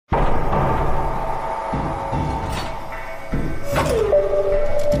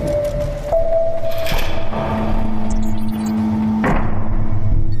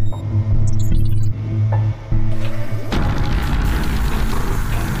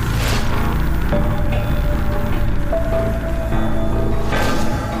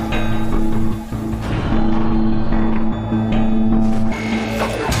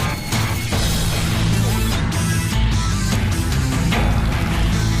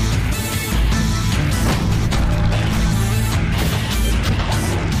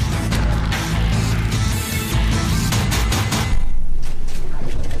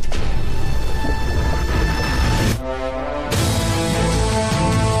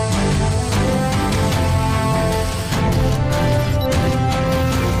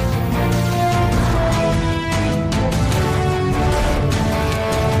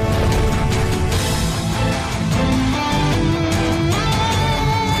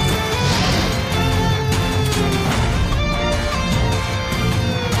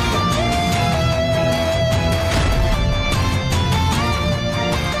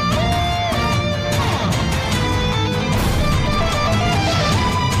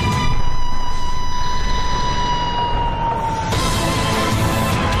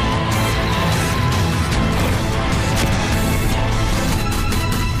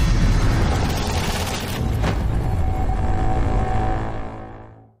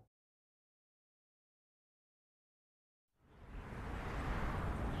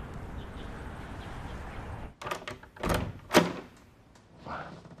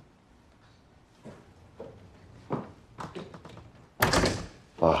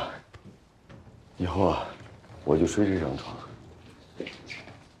爸，以后啊，我就睡这张床。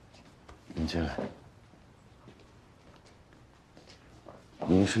您进来。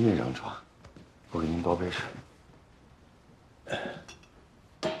您是那张床，我给您倒杯水。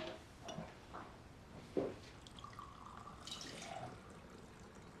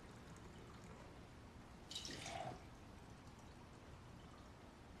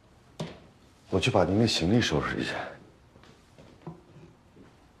我去把您的行李收拾一下。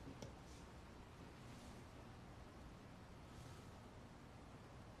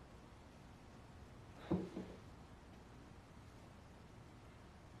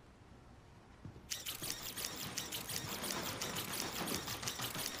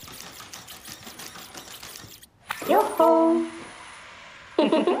哟吼！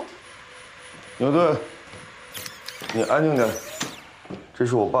牛顿，你安静点。这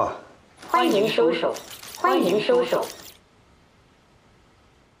是我爸。欢迎收手，欢迎收手。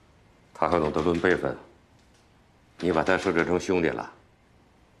他和董德伦辈分，你把他设置成兄弟了。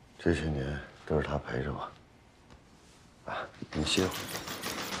这些年都是他陪着我。啊，你歇会儿。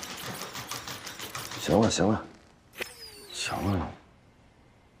行了，行了，行了。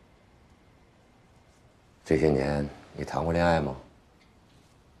这些年你谈过恋爱吗？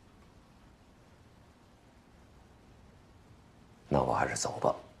那我还是走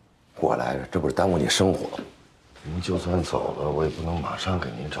吧。过来，这不是耽误你生活。您就算走了，我也不能马上给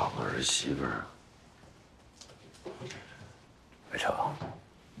您找个儿媳妇儿。伟成，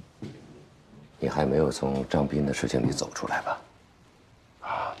你还没有从张斌的事情里走出来吧？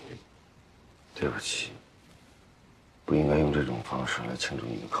啊，对不起，不应该用这种方式来庆祝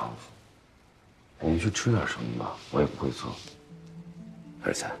你的康复。您去吃点什么吧，我也不会做。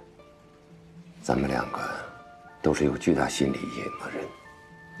儿子，咱们两个都是有巨大心理阴影的人。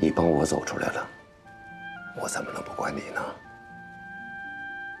你帮我走出来了，我怎么能不管你呢？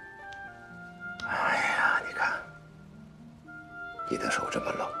哎呀，你看，你的手这么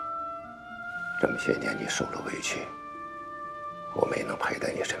冷，这么些年你受了委屈，我没能陪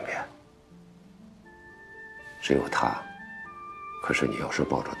在你身边。只有他，可是你要是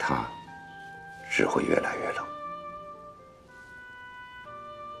抱着他，只会越来越冷。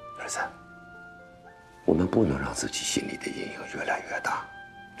儿子，我们不能让自己心里的阴影越来越大。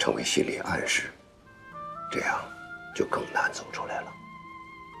成为心理暗示，这样就更难走出来了。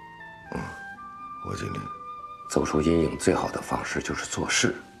我尽力。走出阴影最好的方式就是做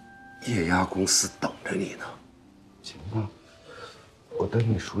事，液压公司等着你呢。行吧，我带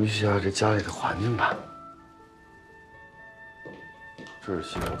你熟悉一下这家里的环境吧。这是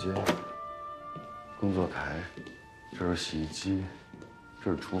洗手间、工作台，这是洗衣机，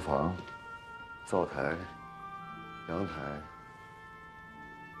这是厨房、灶台、阳台。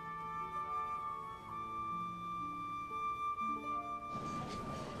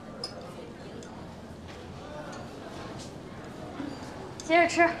接着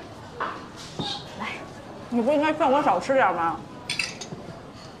吃。来，你不应该劝我少吃点吗？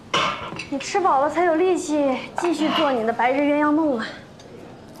你吃饱了才有力气继续做你的白日鸳鸯梦啊！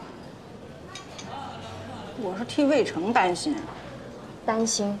我是替魏成担心。担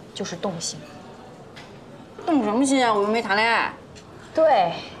心就是动心。动什么心啊？我们没谈恋爱。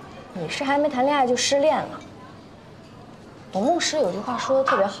对，你是还没谈恋爱就失恋了。我牧师有句话说的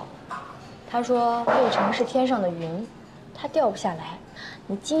特别好，他说魏成是天上的云，它掉不下来。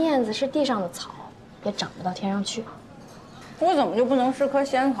你金燕子是地上的草，也长不到天上去。我怎么就不能是棵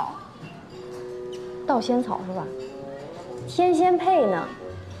仙草？稻仙草是吧？天仙配呢。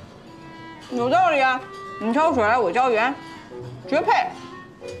有道理啊！你挑水来，我浇园，绝配。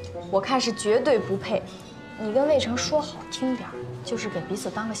我看是绝对不配。你跟魏成说好听点儿，就是给彼此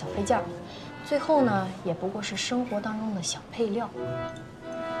当个小配件儿，最后呢，也不过是生活当中的小配料。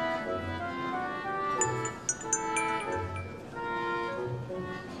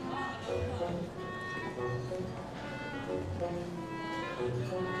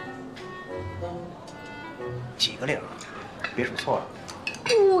几个零？别数错了。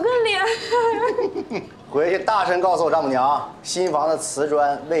5个零。回去大声告诉我丈母娘，新房的瓷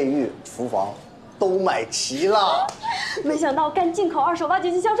砖、卫浴、厨房都买齐了。没想到干进口二手挖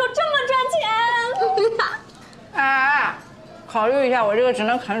掘机销售这么赚钱。哎，考虑一下我这个只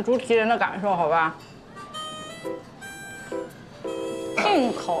能啃猪蹄人的感受，好吧？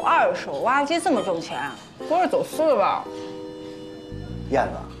进口二手挖机这么挣钱，不是走私的吧？燕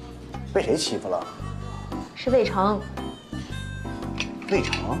子，被谁欺负了？是魏成。魏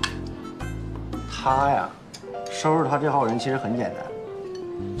成，他呀，收拾他这号人其实很简单，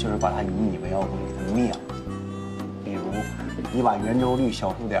就是把他引以为傲会给他灭了。比如，你把圆周率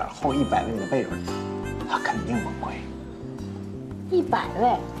小数点后100位的背出来，他肯定崩溃。100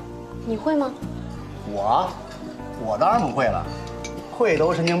位，你会吗？我当然不会了，会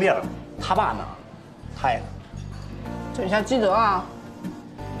都是神经病。他爸呢？太呢。这下记得啊。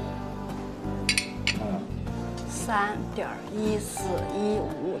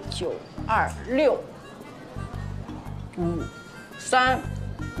 3.141592653，算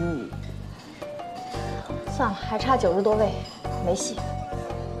了，还差90多位，没戏。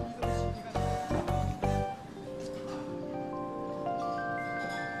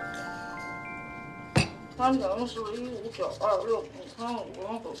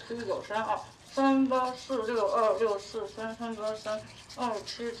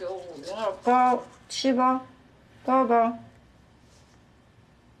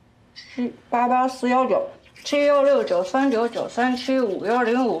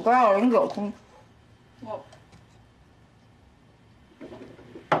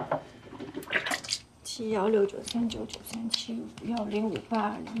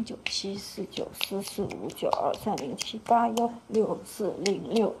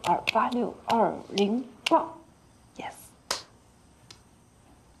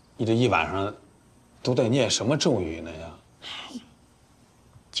你这一晚上都在念什么咒语呢呀？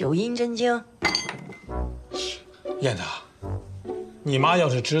九阴真经。燕子，你妈要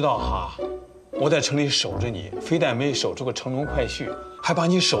是知道哈，我在城里守着你，非但没守出个城中快婿，还把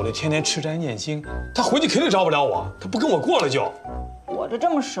你守着天天吃斋念经，她回去肯定饶不了我，她不跟我过了就。我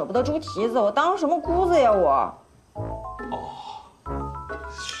这么舍不得猪蹄子，我当什么姑子呀我？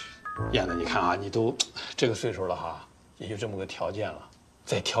燕子，你看啊，你都这个岁数了哈，也就这么个条件了，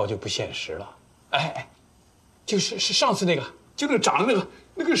再挑就不现实了。哎，就是上次那个，就那个长得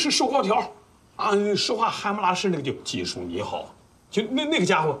那个是瘦高条，啊，说话憨不拉屎那个就技术你好，就那个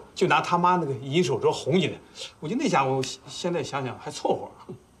家伙就拿他妈那个银手镯哄你的，我觉得那家伙现在想想还凑合。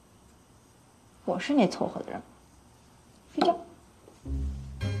我是那凑合的人。睡觉。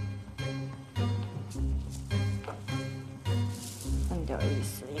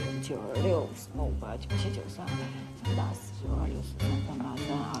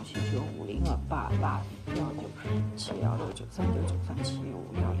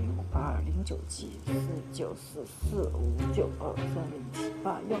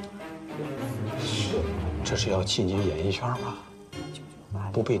这是要进军演艺圈吗？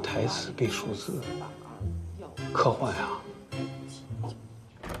不背台词，背数字，科幻呀！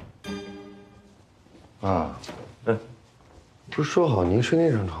啊，不是说好您睡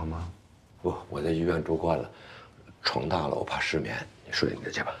那张床吗？不，我在医院住惯了，床大了我怕失眠。你睡你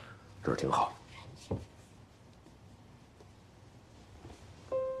的去吧，这儿挺好。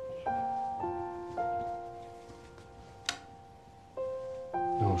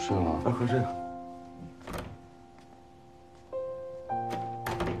那我睡了。快睡。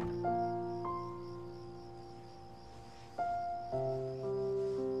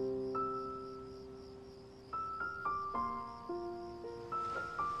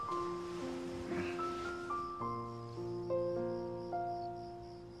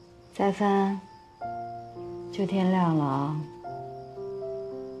再翻，就天亮了啊！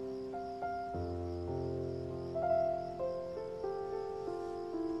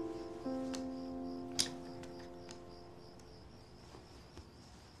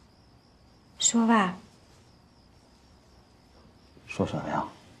说吧。说什么呀？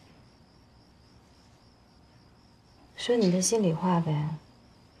说你的心里话呗。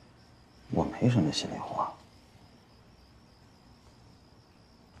我没什么心里话。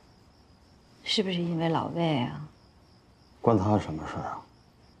是不是因为老魏啊？关他什么事啊？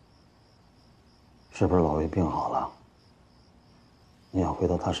是不是老魏病好了？你要回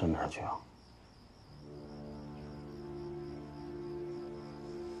到他身边去啊？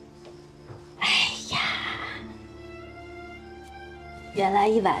哎呀，原来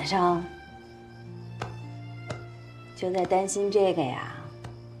一晚上就在担心这个呀？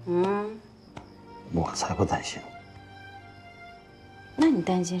嗯，我才不担心。那你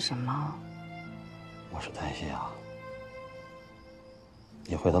担心什么？我是担心啊，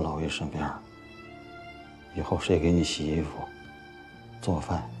你回到老魏身边，以后谁给你洗衣服、做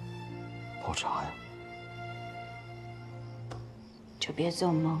饭、泡茶呀？就别做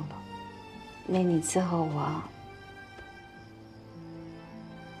梦了，没你伺候我，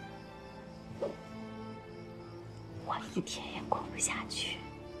我一天也过不下去。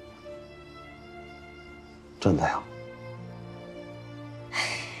真的呀？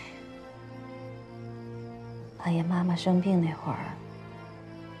熬夜妈妈生病那会儿，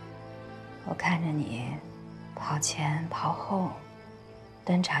我看着你跑前跑后，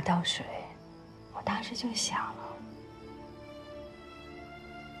端茶倒水，我当时就想了，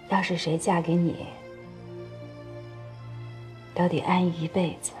要是谁嫁给你，都得安逸一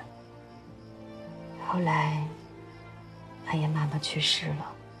辈子。后来，阿爷妈妈去世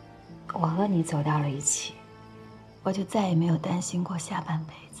了，我和你走到了一起，我就再也没有担心过下半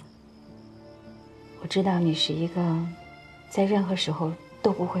辈子。我知道你是一个在任何时候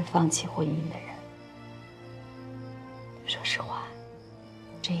都不会放弃婚姻的人。说实话，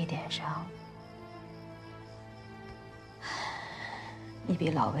这一点上，你比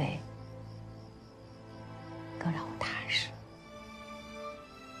老魏更让我踏实。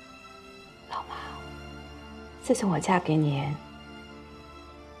老妈，自从我嫁给你，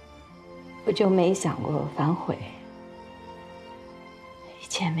我就没想过反悔。以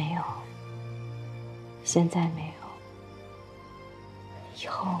前没有，现在没有，以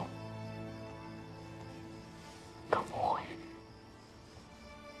后更不会。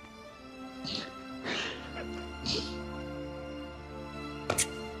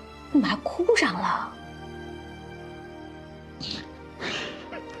你妈哭上了。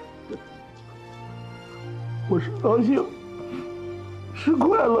我是高兴，是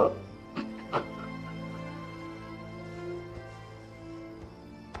快乐。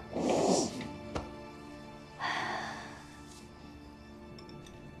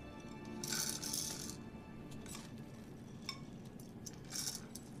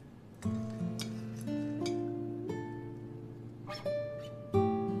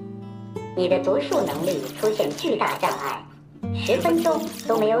你的读数能力出现巨大障碍，10分钟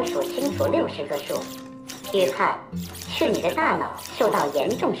都没有数清楚60个数。预判是你的大脑受到严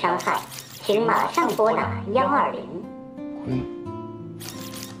重伤害，请马上拨打120。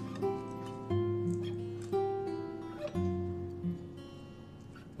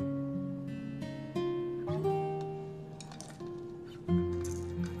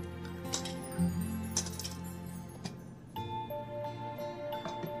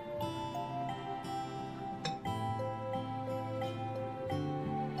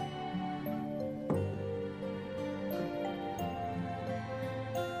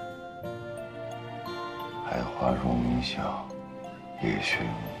百花容明笑，也许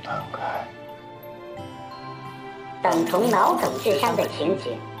牡丹开。等同脑梗智商的情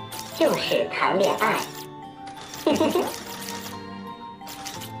景，就是谈恋爱。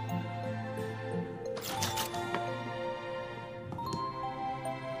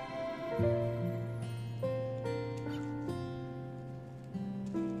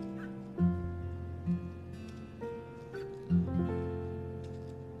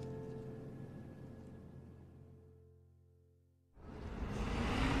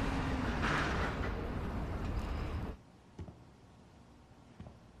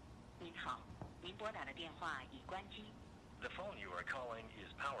拨打的电话已关机。The phone you are calling is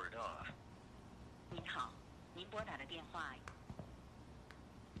powered off. 您好，您拨打的电话。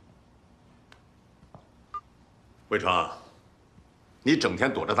魏成，你整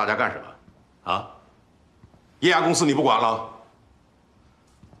天躲着大家干什么？啊？液压公司你不管了？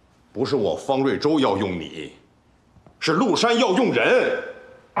不是我方瑞洲要用你，是麓山要用人。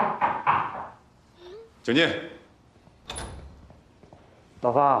请进。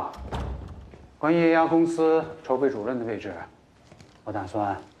老方。关于液压公司筹备主任的位置，我打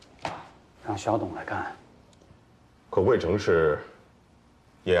算让小董来干。可魏成是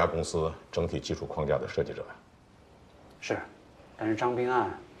液压公司整体技术框架的设计者呀。是，但是张斌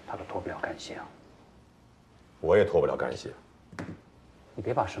案他可脱不了干系啊。我也脱不了干系。你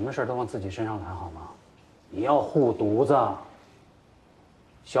别把什么事都往自己身上揽好吗？你要护犊子。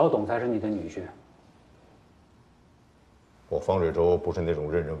小董才是你的女婿。我方瑞洲不是那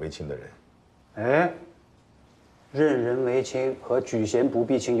种任人唯亲的人。哎，任人唯亲和举贤不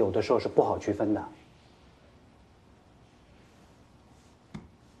避亲有的时候是不好区分的。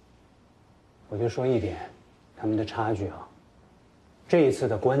我就说一点，他们的差距啊。这一次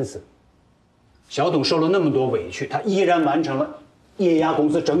的官司，小董受了那么多委屈，他依然完成了液压公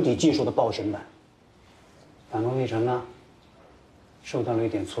司整体技术的报审版。反攻魏成呢，受到了一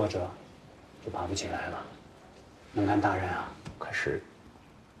点挫折，就爬不起来了。能干大人啊，可是。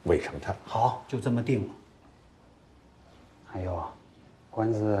魏成他好，就这么定了。还有，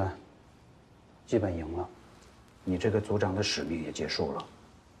官司基本赢了，你这个组长的使命也结束了，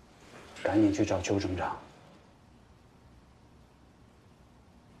赶紧去找邱省长。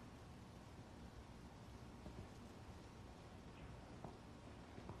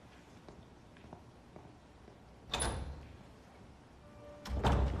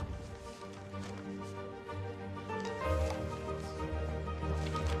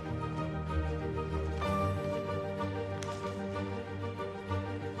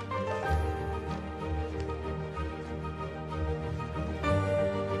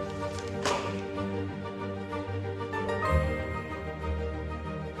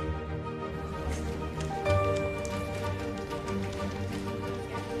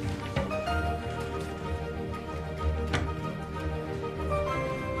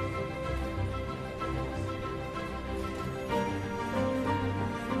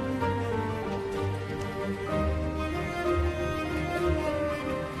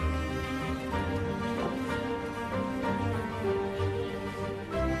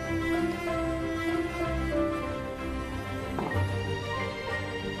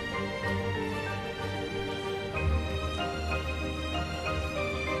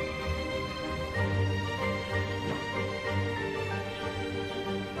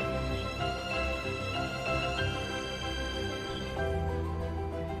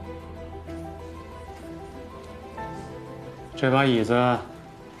这把椅子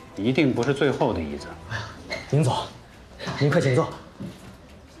一定不是最后的椅子。林总，您快请坐。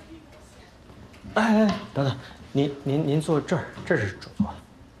哎，等等，您坐这儿，这是主座。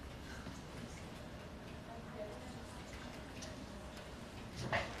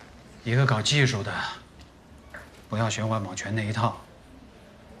一个搞技术的，不要学万宝全那一套。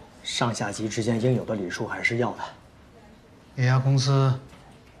上下级之间应有的礼数还是要的。这家公司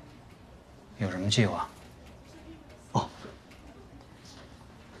有什么计划？哦，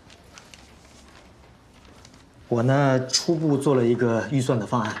我呢初步做了一个预算的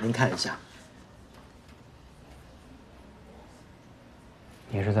方案，您看一下。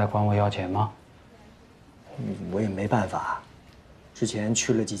你是在管我要钱吗？我也没办法。之前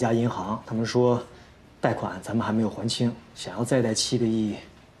去了几家银行，他们说贷款咱们还没有还清，想要再贷7个亿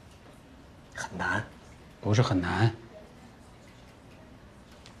很难。不是很难，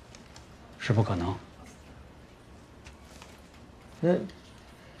是不可能。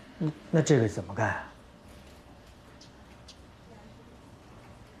那这个怎么干啊？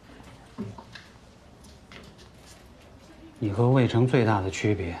你和魏成最大的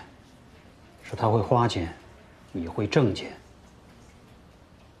区别是他会花钱，你会挣钱。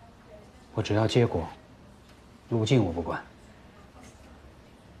我只要结果，路径我不管。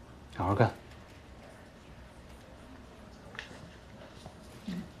好好干。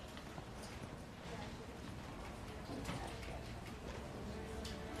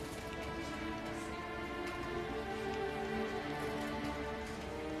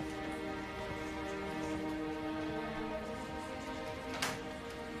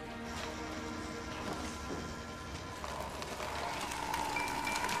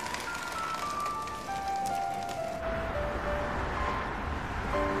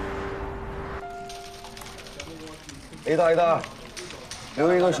A 大 A 大，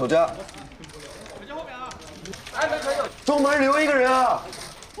留一个手架。中门留一个人啊！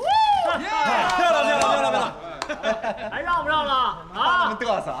漂亮漂亮漂亮漂亮！还让不让了啊？他们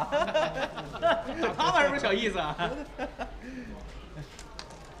嘚瑟，找他玩什么小意思啊？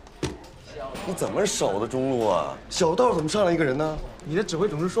你怎么守的中路啊？小道怎么上来一个人呢？你的指挥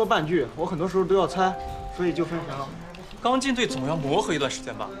总是说半句，我很多时候都要猜，所以就分神了。刚进队总要磨合一段时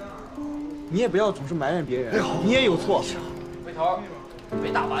间吧。你也不要总是埋怨别人，你也有错。魏头，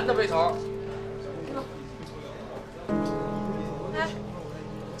没打完的魏头。哎，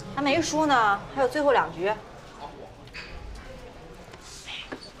还没输呢，还有最后2局。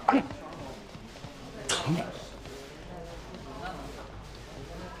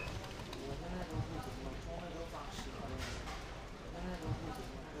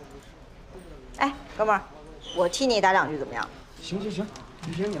哎，哥们儿，我替你打2局怎么样？行，雨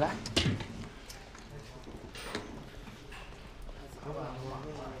晴你来。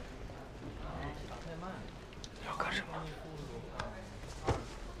要干什么？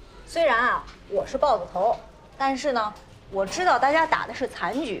虽然啊，我是豹子头，但是呢，我知道大家打的是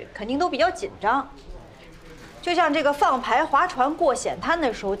残局，肯定都比较紧张。就像这个放牌划船过险滩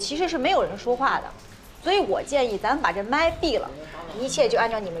的时候，其实是没有人说话的，所以我建议咱们把这麦闭了，一切就按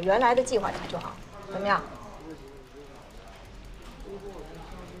照你们原来的计划打就好，怎么样？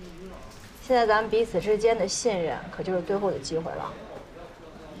现在咱们彼此之间的信任，可就是最后的机会了。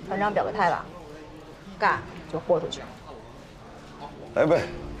团长表个态吧，干就豁出去。来呗，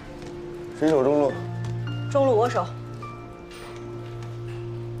谁守中路？中路我守。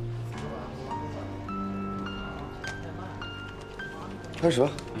开始吧，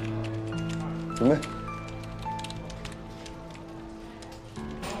准备。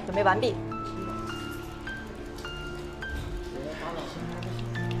准备完毕。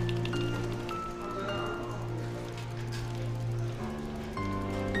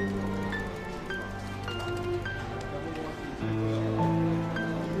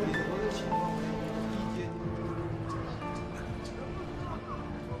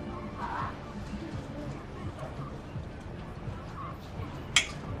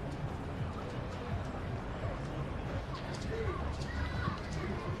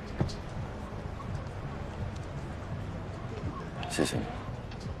谢谢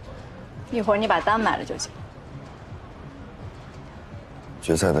你。一会儿你把单买了就行。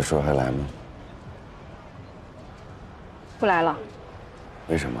决赛的时候还来吗？不来了。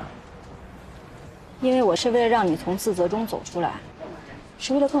为什么？因为我是为了让你从自责中走出来，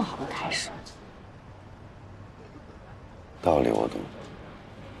是为了更好的开始。道理我懂，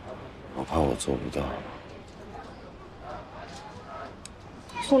我怕我做不到。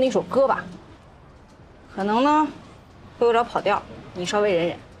送你一首歌吧，可能呢会有点跑调，你稍微忍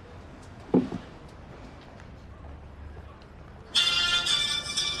忍。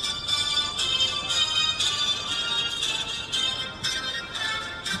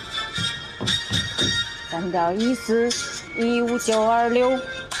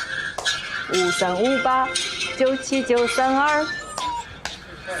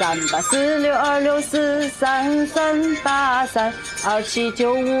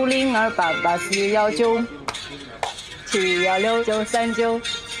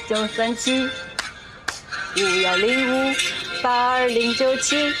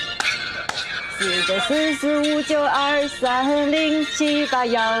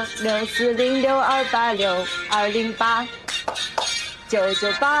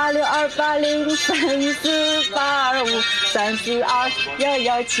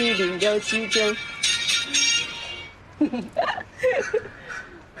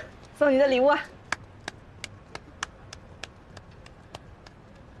送你的礼物啊！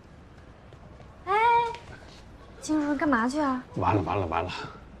哎，金叔干嘛去啊？完了，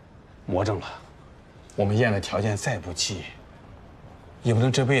魔怔了。我们验的条件再不济，也不能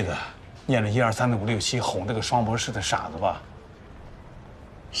这辈子念了1、2、3、4、5、6、7哄这个双博士的傻子吧？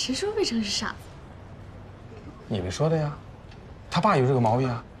谁说魏成是傻子？你们说的呀，他爸有这个毛病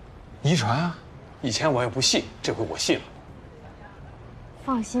啊，遗传啊。以前我也不信，这回我信了。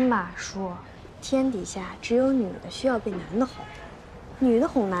放心吧，叔，天底下只有女的需要被男的哄，女的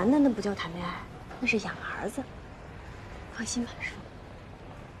哄男的那不叫谈恋爱，那是养儿子。放心吧，叔。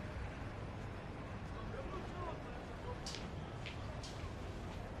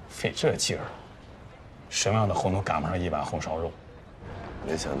费这劲儿，什么样的活都赶不上一碗红烧肉。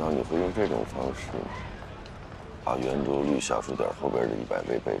没想到你会用这种方式，把圆周率小数点后边的100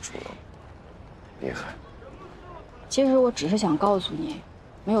倍背出来，厉害。其实我只是想告诉你，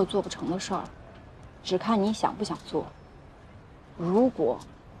没有做不成的事儿，只看你想不想做。如果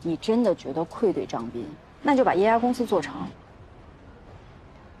你真的觉得愧对张斌，那就把液压公司做成。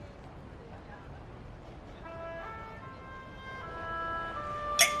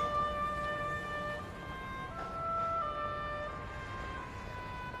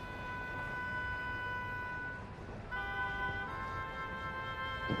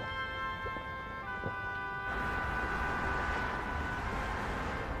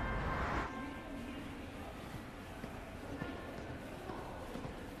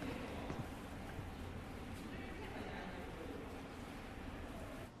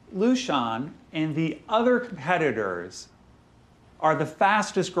Lushan and the other competitors are the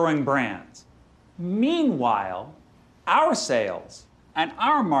fastest growing brands. Meanwhile, our sales and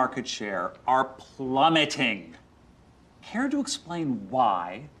our market share are plummeting. Care to explain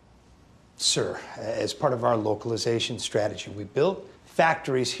why? Sir, as part of our localization strategy, we built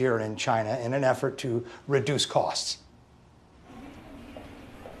factories here in China in an effort to reduce costs.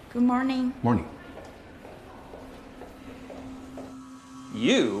 Good morning. Morning.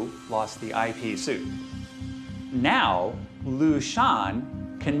 You lost the IP suit. Now, Lushan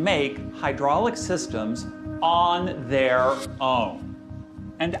can make hydraulic systems on their own.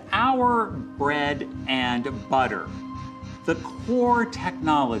 And our bread and butter, the core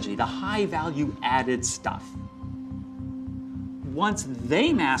technology, the high value added stuff. Once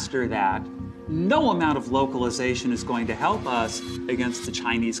they master that, no amount of localization is going to help us against the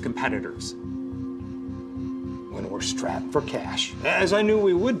Chinese competitors. When we're strapped for cash, as I knew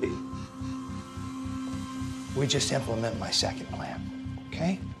we would be, we just implement my second plan,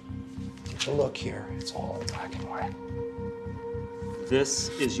 okay? Take a look here, it's all in black and white. This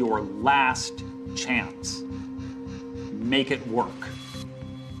is your last chance. Make it work.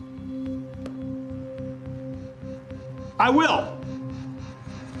 I will.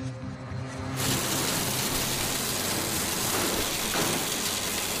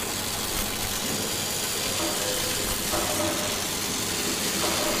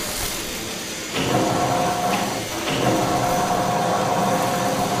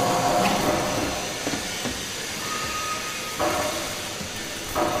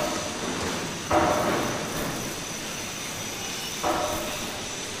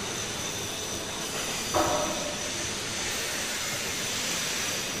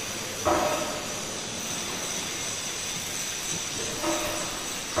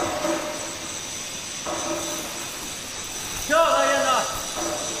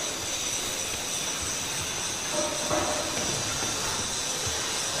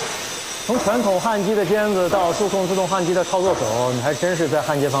从传统焊机的尖子到数控自动焊机的操作手，你还真是在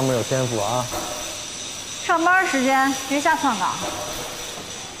焊接方面有天赋啊！上班时间别瞎篡岗。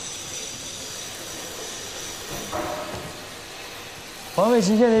环卫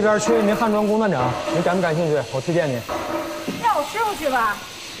机械那边缺一名焊装工段长，你感不感兴趣？我推荐你。让我师傅去吧，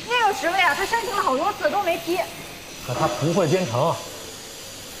那个职位啊，他申请了好多次都没批。可他不会编程。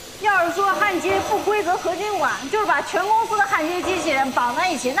要是说焊接不规则合金管，就是把全公司的焊接机器人绑在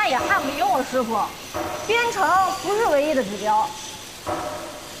一起，那也焊不赢我师傅。编程不是唯一的指标。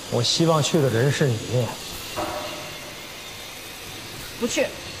我希望去的人是你。不去。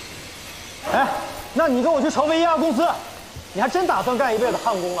哎，那你跟我去筹备一家公司，你还真打算干一辈子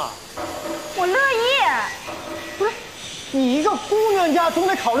焊工啊？我乐意。不是，你一个姑娘家总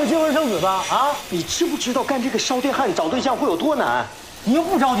得考虑结婚生子吧？啊，你知不知道干这个烧电焊找对象会有多难？你又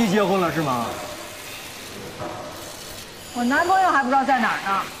不着急结婚了是吗？我男朋友还不知道在哪儿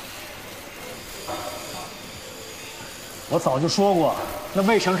呢。我早就说过，那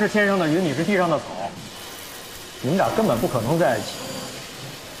魏成是天上的云，你是地上的草，你们俩根本不可能在一起。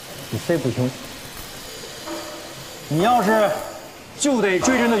你非不听。你要是就得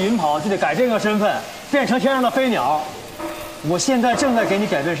追着那云跑，就得改这个身份，变成天上的飞鸟。我现在正在给你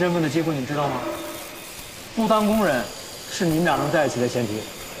改变身份的机会，你知道吗？不当工人是你们俩能在一起的前提。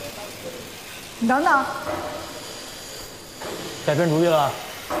你等等，改变主意了？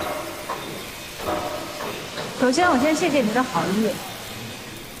首先，我先谢谢你的好意，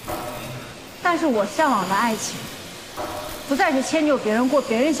但是我向往的爱情，不再是迁就别人过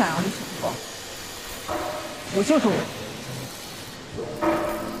别人想要的生活。我就是我。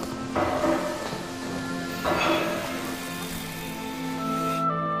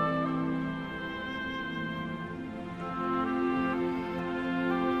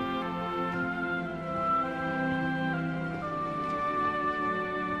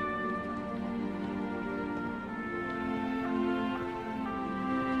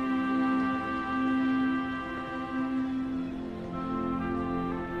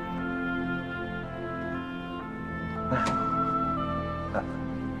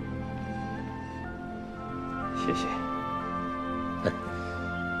谢谢。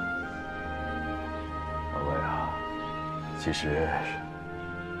老魏啊，其实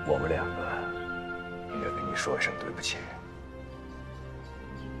我们两个应该跟你说一声对不起，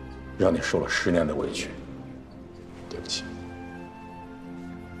让你受了10年的委屈，对不起。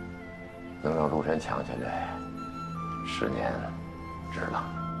能让陆山抢下来，10年值了。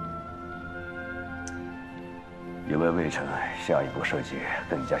也为魏城下一步设计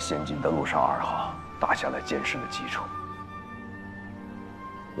更加先进的陆上2号打下了坚实的基础。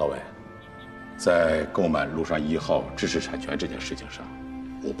老魏，在购买陆上1号知识产权这件事情上，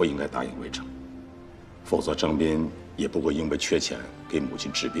我不应该答应魏城，否则张斌也不会因为缺钱给母亲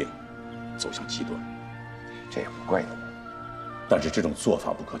治病，走向极端。这也不怪你，但是这种做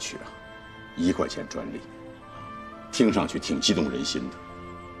法不可取啊！1块钱专利，听上去挺激动人心的，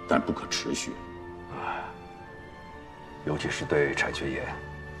但不可持续。尤其是对产学研，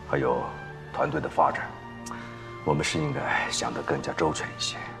还有团队的发展，我们是应该想得更加周全一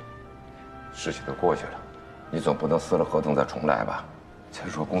些。事情都过去了，你总不能撕了合同再重来吧？再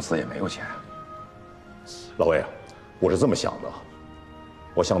说公司也没有钱。老魏啊，我是这么想的，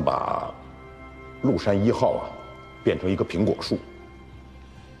我想把陆山1号啊变成一个苹果树。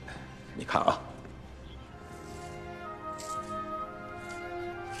你看啊。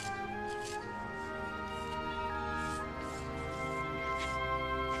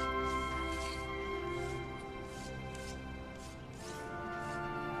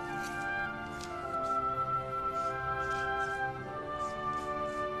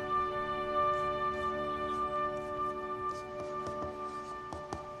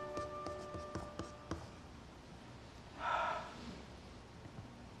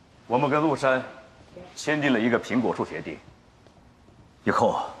我们跟陆山签订了一个苹果树协定，以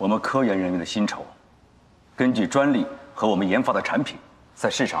后我们科研人员的薪酬，根据专利和我们研发的产品在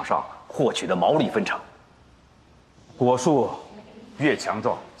市场上获取的毛利分成。果树越强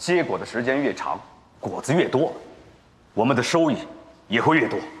壮，结果的时间越长，果子越多，我们的收益也会越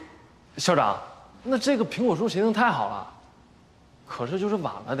多。校长，那这个苹果树协定太好了，可是就是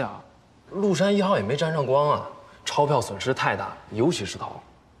晚了点儿，陆山1号也没沾上光啊，钞票损失太大，尤其是头。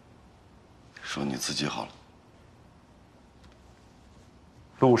说你自己好了。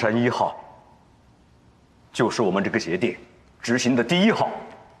麓山1号就是我们这个协定执行的第1号，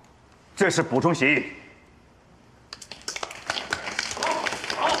这是补充协议。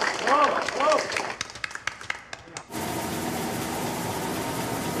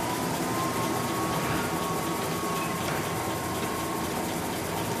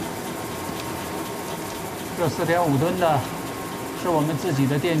这4.5吨的是我们自己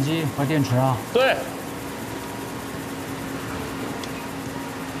的电机和电池啊。对。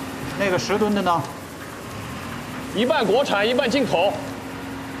那个10吨的呢？1半国产，1半进口。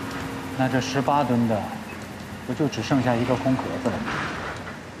那这18吨的，不就只剩下一个空壳子了吗？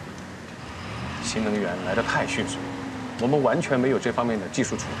新能源来得太迅速，我们完全没有这方面的技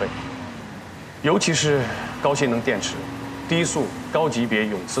术储备，尤其是高性能电池、低速高级别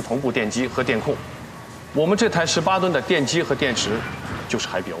永磁同步电机和电控。我们这台18吨的电机和电池就是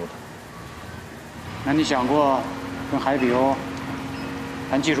海比欧的。那你想过跟海比欧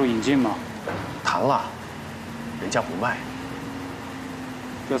谈技术引进吗？谈了，人家不卖。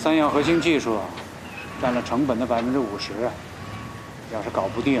这3样核心技术占了成本的50%，要是搞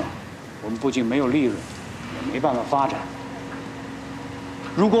不定，我们不仅没有利润，也没办法发展。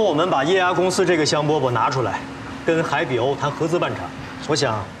如果我们把液压公司这个香饽饽拿出来，跟海比欧谈合资办厂，我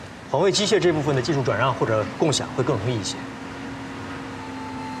想环卫机械这部分的技术转让或者共享会更容易一些。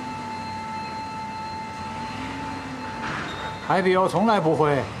海比欧从来不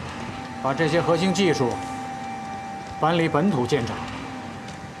会把这些核心技术搬离本土建厂。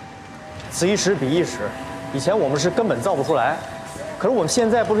此一时彼一时，以前我们是根本造不出来，可是我们现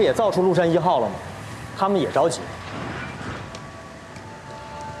在不是也造出麓山1号了吗？他们也着急。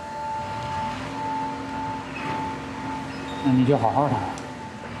那你就好好谈，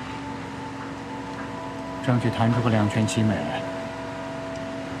争取谈出个2全其美来。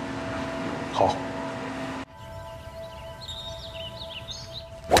好。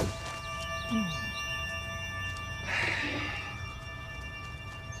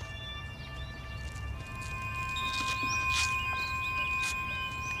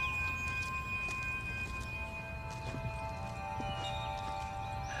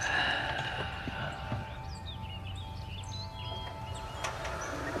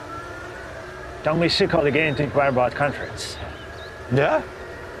Don't we sick of getting to Firebot conference? Yeah?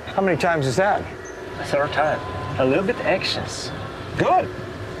 How many times is that? 3rd time. A little bit anxious. Good.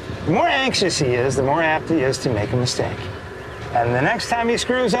 The more anxious he is, the more apt he is to make a mistake. And the next time he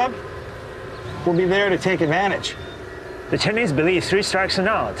screws up, we'll be there to take advantage. The Chinese believe 3 strikes and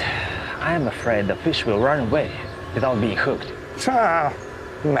out. I am afraid the fish will run away without being hooked. Ah,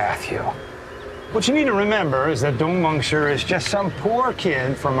 Matthew. What you need to remember is that Dong Mengshi is just some poor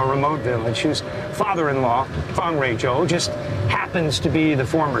kid from a remote village whose father-in-law, Fang Ruizhou, just happens to be the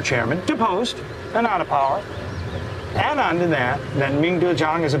former chairman, deposed and out of power. Add on to that Ming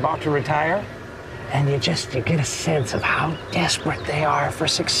Dezhang is about to retire, and you get a sense of how desperate they are for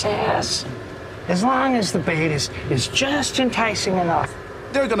success. As long as the bait is just enticing enough.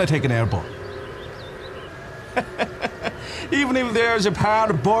 They're gonna take an airborne. Even if there's a pot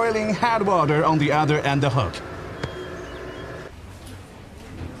of boiling hot water on the other end of the hook.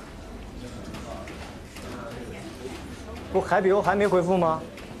 不，海比欧还没回复吗？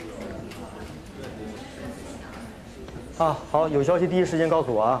啊，好，有消息第一时间告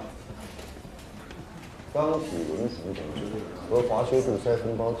诉我啊。钢体轮组等之和滑修镀钗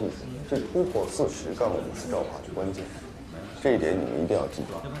分包技术是突破40杠的五次造化的关键，这一点你们一定要记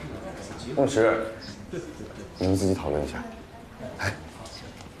住。同时，你们自己讨论一下。哎，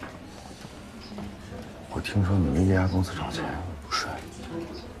我听说你们液压公司找钱不顺，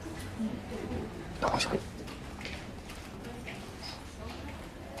等我一下。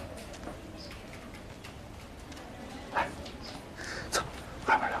来，走，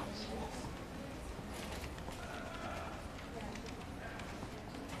外面聊。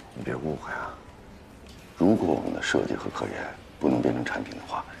你别误会啊！如果我们的设计和科研不能变成产品的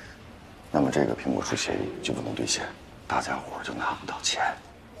话，那么这个苹果树协议就不能兑现，大家伙就拿不到钱。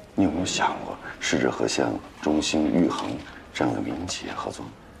你有没有想过试着和像中兴、裕恒这样的民营企业合作？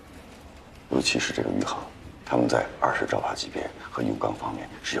尤其是这个裕恒，他们在20兆瓦级别和钀钢方面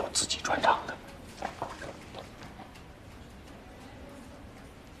是有自己专长的。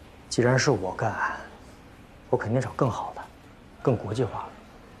既然是我干，我肯定找更好的，更国际化的。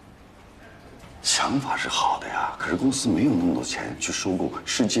想法是好的呀，可是公司没有那么多钱去收购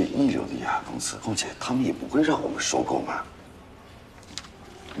世界一流的液压公司，况且他们也不会让我们收购嘛。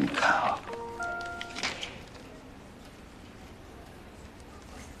你看啊，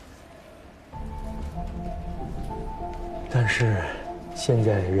但是现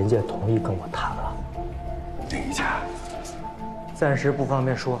在人家同意跟我谈了。哪一家？暂时不方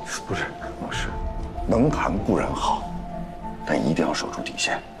便说。不是，老师，能谈固然好，但一定要守住底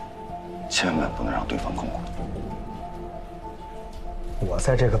线。千万不能让对方控股。我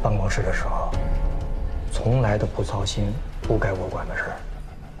在这个办公室的时候，从来都不操心不该我管的事儿。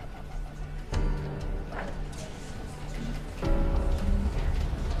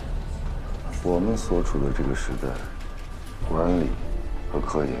我们所处的这个时代，管理和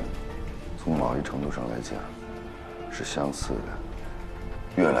科研，从某一程度上来讲，是相似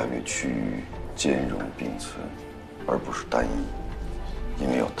的，越来越趋于兼容并存，而不是单一。因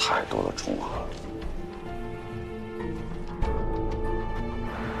为有太多的重合。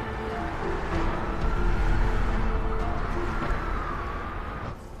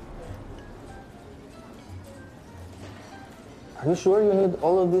Are you sure you need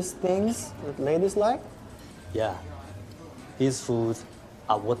all of these things that ladies like? Yeah. These foods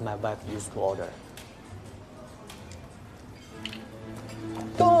are what my wife used to order.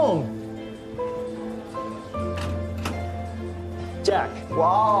 Dong! Jack.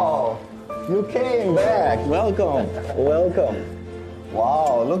 Wow! You came back. Welcome. Welcome.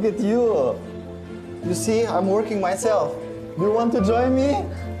 Wow, look at you. You see, I'm working myself. Do you want to join me?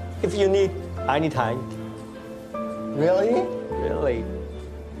 If you need, anytime. Really? Really?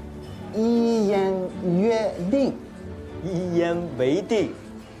 一言约定。一言为定。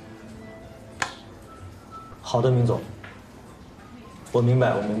好的，明总。我明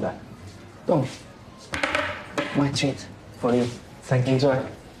白，我明白。Dong, my treat for you. Thank you, Enjoy.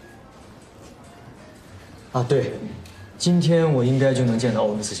 啊，对，今天我应该就能见到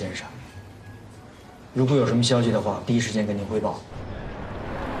欧文斯先生。如果有什么消息的话，第一时间跟您汇报。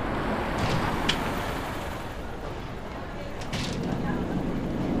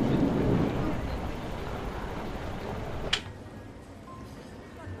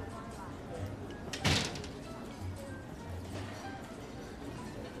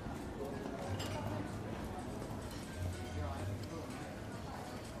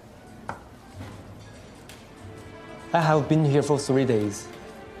I have been here for 3 days,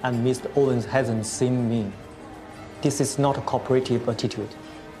 and Mr. Owens hasn't seen me. This is not a cooperative attitude.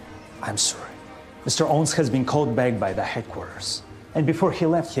 I'm sorry. Mr. Owens has been called back by the headquarters. And before he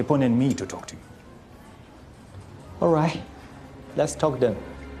left, he appointed me to talk to you. All right, let's talk then.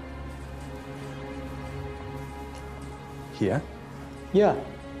 Here? Yeah,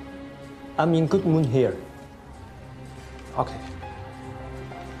 I'm in good mood here. Okay.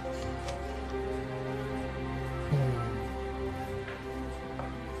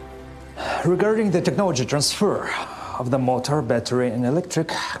 Regarding the technology transfer of the motor, battery, and electric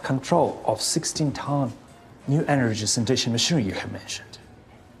control of 16-ton new energy synthesis machinery you have mentioned,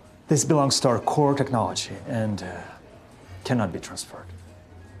 this belongs to our core technology and cannot be transferred.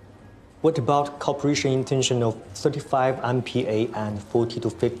 What about cooperation intention of 35 MPa and 40 to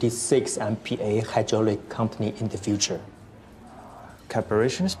 56 MPa hydraulic company in the future?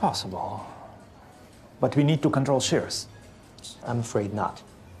 Cooperation is possible, but we need to control shares. I'm afraid not.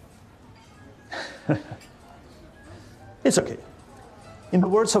 It's okay. In the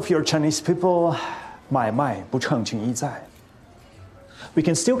words of your Chinese people, 买卖不称情义在. We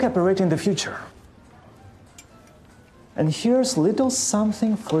can still cooperate in the future. And here's little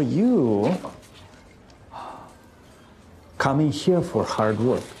something for you. Coming here for hard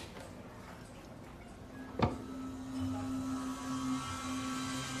work.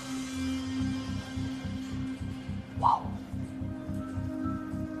 Wow.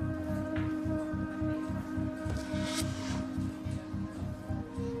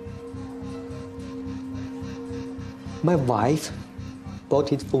 My wife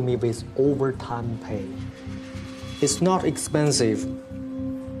bought it for me with overtime pay. It's not expensive,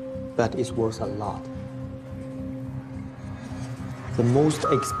 but it's worth a lot. The most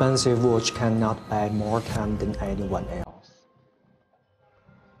expensive watch cannot buy more time than anyone else.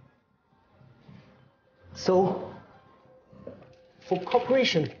 So, for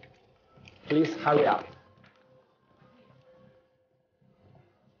cooperation, please hurry up.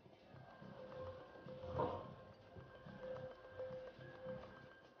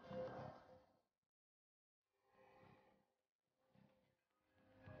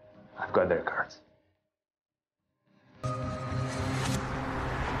 I've got their cards.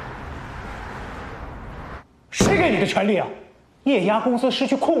 谁给你的权利啊？液压公司失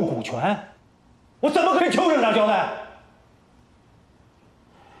去控股权，我怎么跟邱院长交代？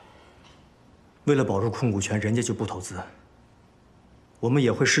为了保住控股权，人家就不投资，我们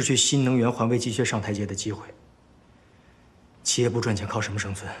也会失去新能源环卫机械上台阶的机会。企业不赚钱，靠什么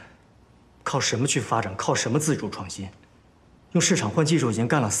生存？靠什么去发展？靠什么自主创新？用市场换技术已经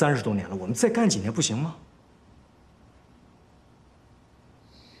干了30多年了，我们再干几年不行吗？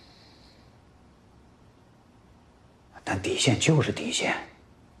但底线就是底线，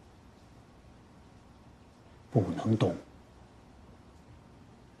不能动。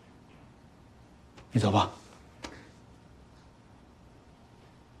你走吧。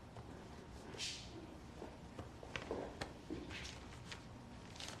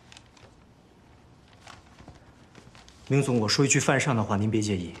明总，我说一句犯上的话，您别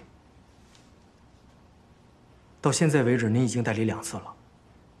介意。到现在为止，您已经代理2次了，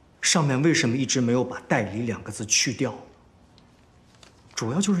上面为什么一直没有把"代理"2个字去掉？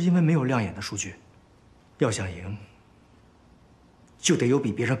主要就是因为没有亮眼的数据。要想赢，就得有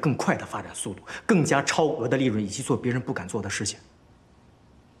比别人更快的发展速度，更加超额的利润，以及做别人不敢做的事情。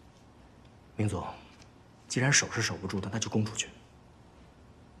明总，既然守是守不住的，那就供出去。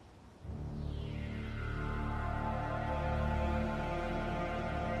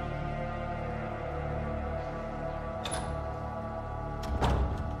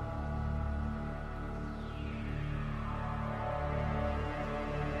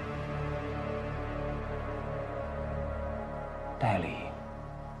代理，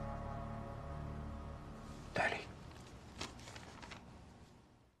代理。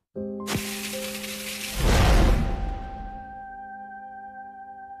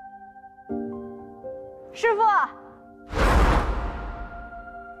师傅，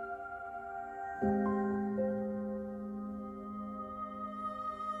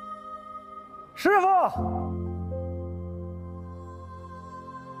师傅，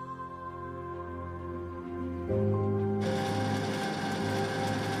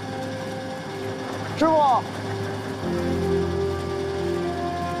师傅，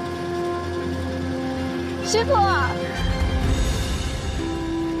师傅，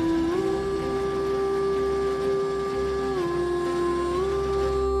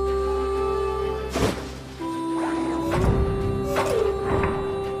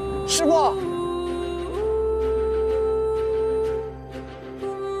师傅，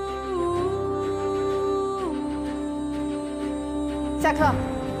下课。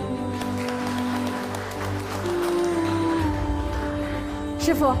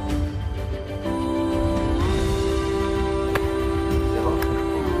师傅，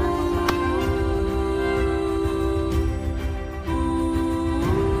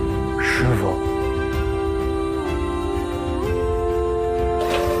师傅，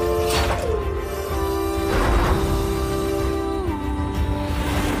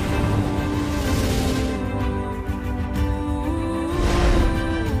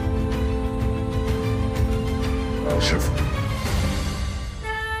师傅。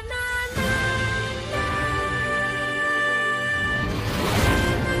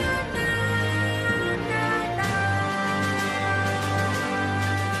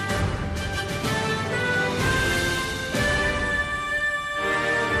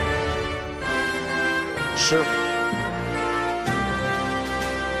师傅。